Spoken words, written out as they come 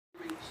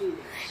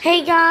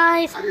Hey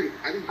guys,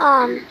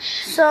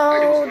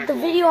 so the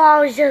video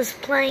I was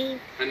just playing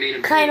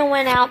kind of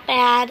went out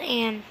bad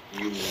and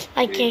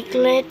like it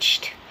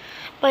glitched,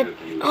 but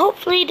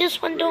hopefully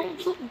this one don't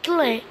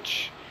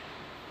glitch.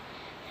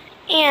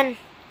 And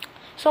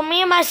so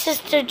me and my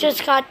sister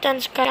just got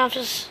done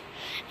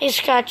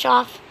scratch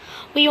off.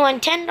 We won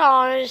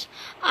 $10.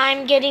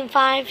 I'm getting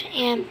 5,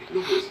 and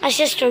my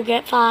sister will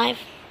get 5.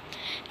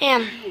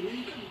 And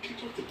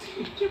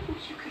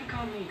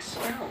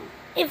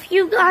if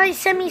you guys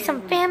send me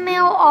some fan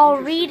mail, I'll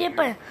read it,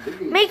 but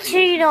make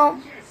sure you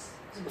don't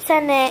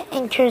send it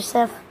in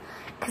cursive,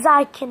 because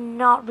I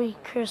cannot read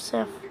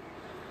cursive.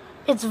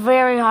 It's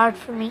very hard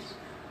for me.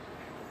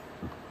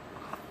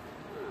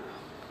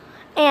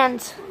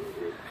 And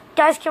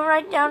guys can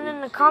write down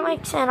in the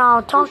comments, and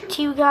I'll talk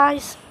to you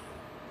guys.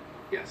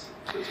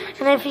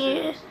 And if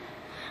you,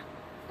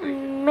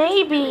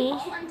 maybe,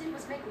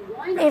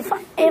 if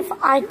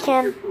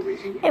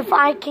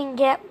I can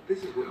get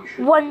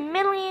 1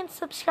 million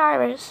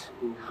subscribers,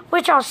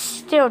 which I'll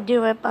still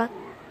do it, but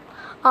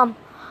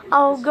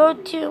I'll go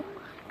to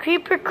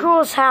Creeper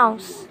Cool's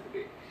house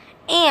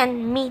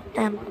and meet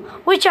them,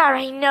 which I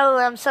already know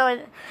them, so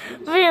it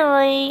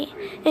really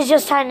is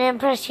just time to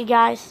impress you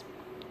guys.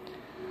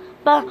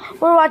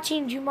 But we're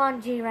watching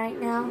Jumanji right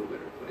now.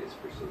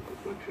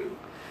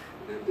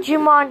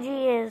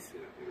 Jumanji is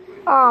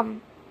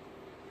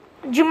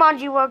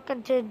Jumanji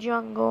Welcome to the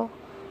Jungle.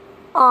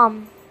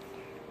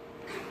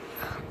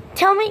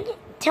 Tell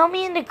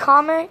me in the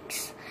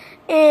comments,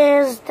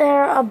 is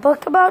there a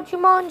book about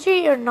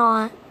Jumanji or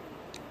not?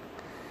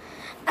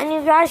 And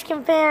you guys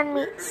can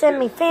send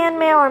me fan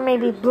mail or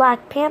maybe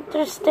Black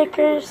Panther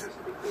stickers.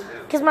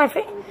 Because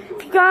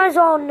if you guys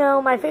all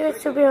know, my favorite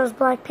superhero is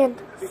Black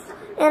Panther.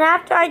 And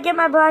after I get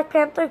my Black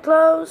Panther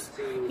clothes,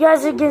 you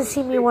guys are going to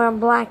see me wearing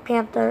Black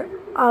Panther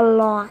a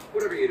lot.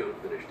 Whatever you don't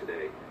finish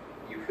today,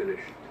 you finish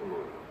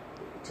tomorrow.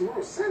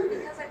 Tomorrow's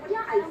Saturday.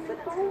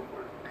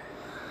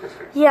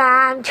 Yeah,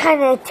 I'm trying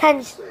to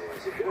attend.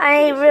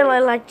 I really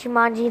like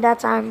Jumanji.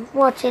 That's why I'm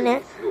watching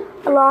it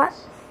a lot.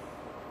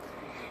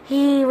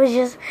 He was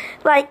just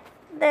like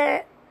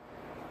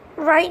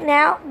right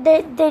now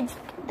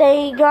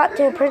they got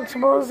their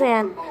principals,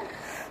 and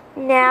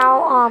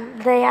now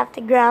they have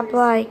to grab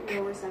like,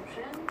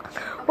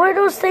 what are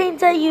those things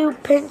that you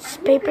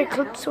pinch paper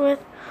clips with?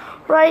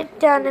 Write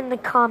down in the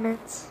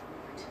comments.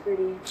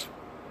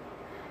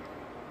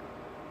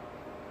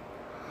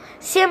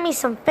 Send me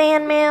some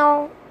fan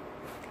mail.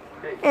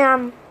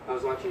 And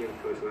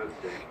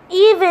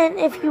even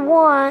if you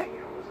want,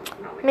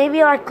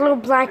 maybe like little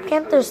Black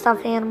Panther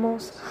stuffed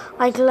animals,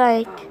 like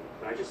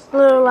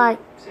little like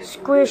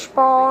squish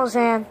balls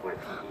and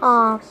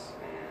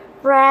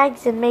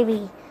rags and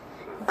maybe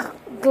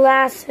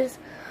glasses.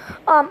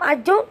 I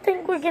don't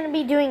think we're gonna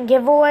be doing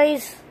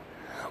giveaways.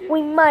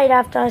 We might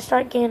after I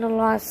start getting a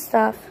lot of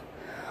stuff.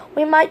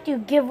 We might do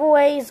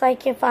giveaways,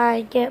 like if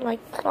I get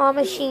like claw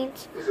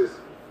machines.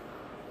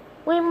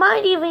 We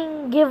might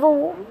even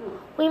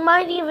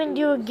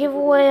do a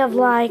giveaway of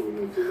like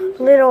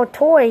little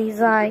toys,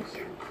 like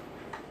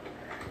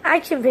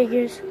action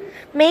figures,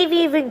 maybe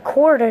even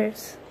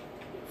quarters,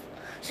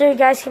 so you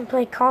guys can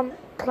play claw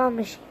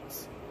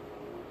machines.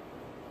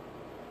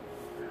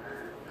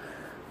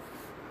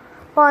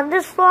 Well, in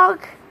this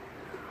vlog,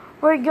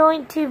 we're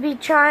going to be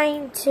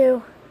trying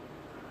to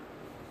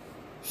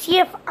see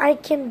if I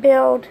can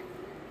build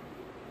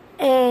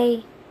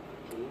a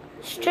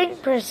string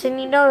person.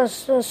 You know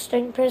those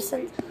string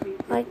person,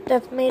 like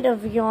that's made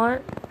of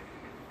yarn.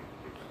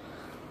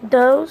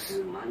 Those.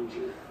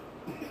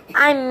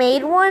 I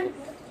made one.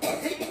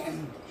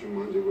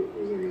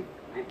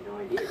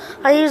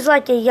 I use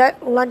like a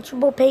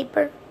Lunchable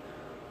paper.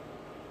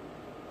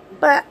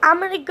 But I'm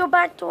gonna go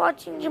back to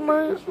watching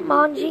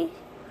Jumanji.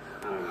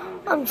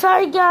 I'm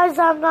sorry guys,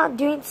 I'm not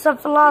doing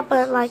stuff a lot,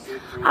 but like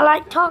I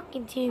like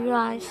talking to you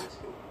guys.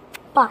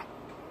 Bye.